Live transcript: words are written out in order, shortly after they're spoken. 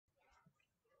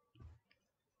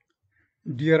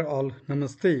Dear all,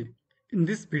 Namaste. In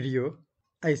this video,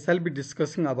 I shall be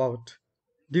discussing about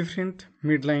different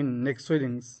midline neck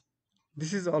swellings.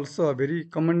 This is also a very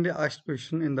commonly asked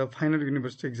question in the final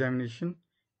university examination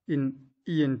in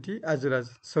ENT as well as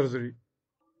surgery.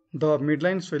 The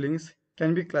midline swellings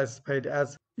can be classified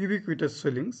as ubiquitous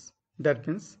swellings. That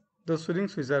means the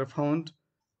swellings which are found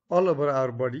all over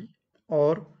our body,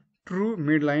 or true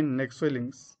midline neck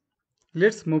swellings.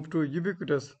 Let's move to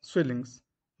ubiquitous swellings.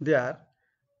 They are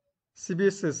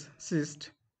Sebaceous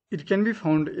cyst. It can be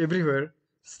found everywhere,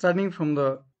 starting from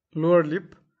the lower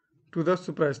lip to the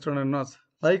suprasternal notch.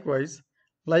 Likewise,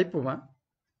 Lipoma,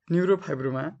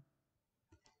 Neurofibroma,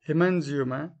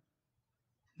 Hemangioma,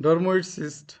 Dermoid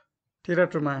cyst,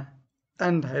 Teratoma,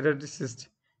 and Hydatid cyst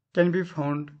can be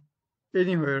found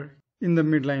anywhere in the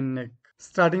midline neck,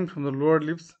 starting from the lower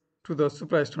lips to the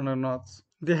suprasternal notch.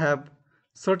 They have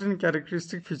certain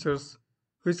characteristic features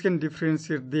which can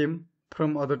differentiate them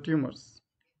from other tumors.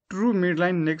 True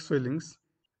midline neck swellings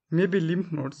may be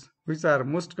lymph nodes, which are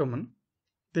most common.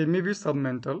 They may be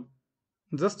submental,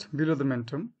 just below the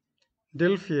mentum,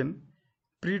 Delphian,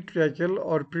 pretracheal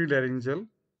or prelaryngeal,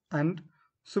 and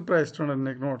suprasternal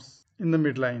neck nodes in the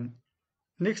midline.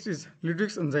 Next is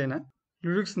Ludwig's angina.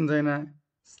 Ludwig's angina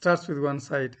starts with one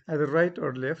side, either right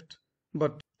or left,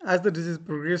 but as the disease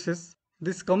progresses,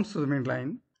 this comes to the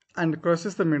midline and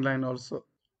crosses the midline also.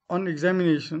 On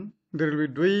examination, there will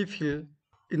be dewy fill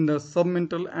in the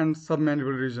submental and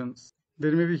submandibular regions.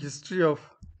 There may be history of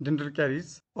dental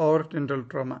caries or dental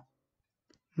trauma.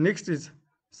 Next is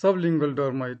sublingual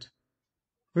dermoid,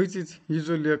 which is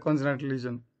usually a congenital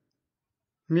lesion.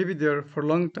 May be there for a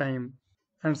long time,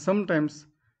 and sometimes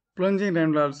plunging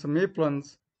ramblers may plunge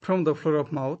from the floor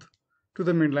of mouth to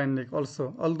the midline neck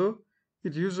also, although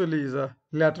it usually is a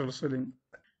lateral swelling.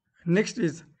 Next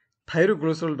is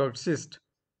Thyroglossal duct cyst,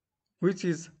 which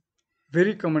is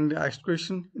very commonly asked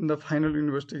question in the final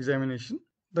university examination.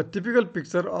 The typical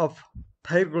picture of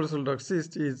Thyroglossal duct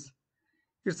cyst is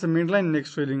it's a midline neck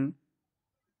swelling,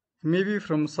 maybe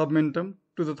from submentum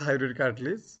to the thyroid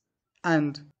cartilage,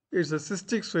 and it's a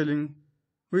cystic swelling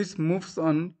which moves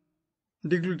on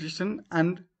deglutition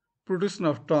and protrusion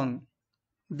of tongue.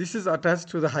 This is attached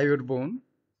to the hyoid bone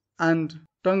and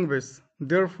tongue base.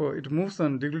 Therefore, it moves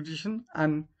on deglutition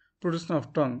and protrusion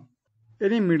of tongue.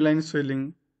 Any midline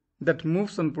swelling that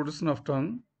moves on protrusion of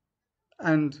tongue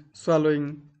and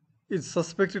swallowing is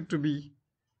suspected to be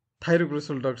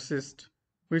Thyroglossal duct cyst,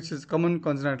 which is common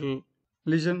congenital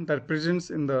lesion that presents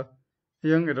in the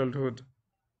young adulthood.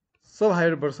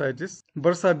 Subhyoid bursitis,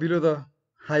 bursa below the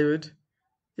hyoid,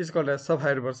 is called as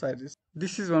subhyoid bursitis.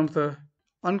 This is one of the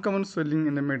uncommon swelling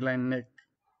in the midline neck.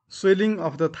 Swelling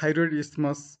of the thyroid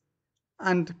isthmus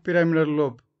and pyramidal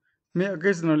lobe may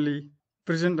occasionally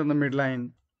present on the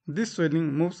midline. This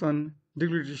swelling moves on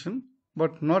deglutition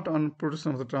but not on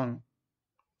protrusion of the tongue.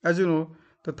 As you know,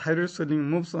 the thyroid swelling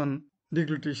moves on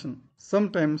deglutition.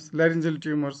 Sometimes laryngeal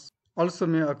tumors also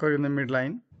may occur in the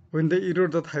midline when they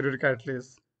erode the thyroid cartilage,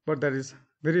 but that is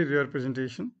very rare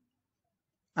presentation.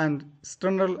 And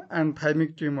sternal and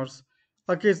thymic tumors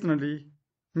occasionally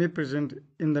may present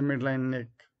in the midline neck.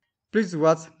 Please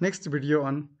watch next video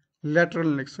on lateral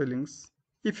neck swellings.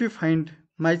 If you find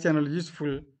my channel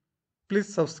useful,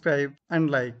 please subscribe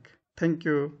and like. Thank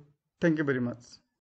you. Thank you very much.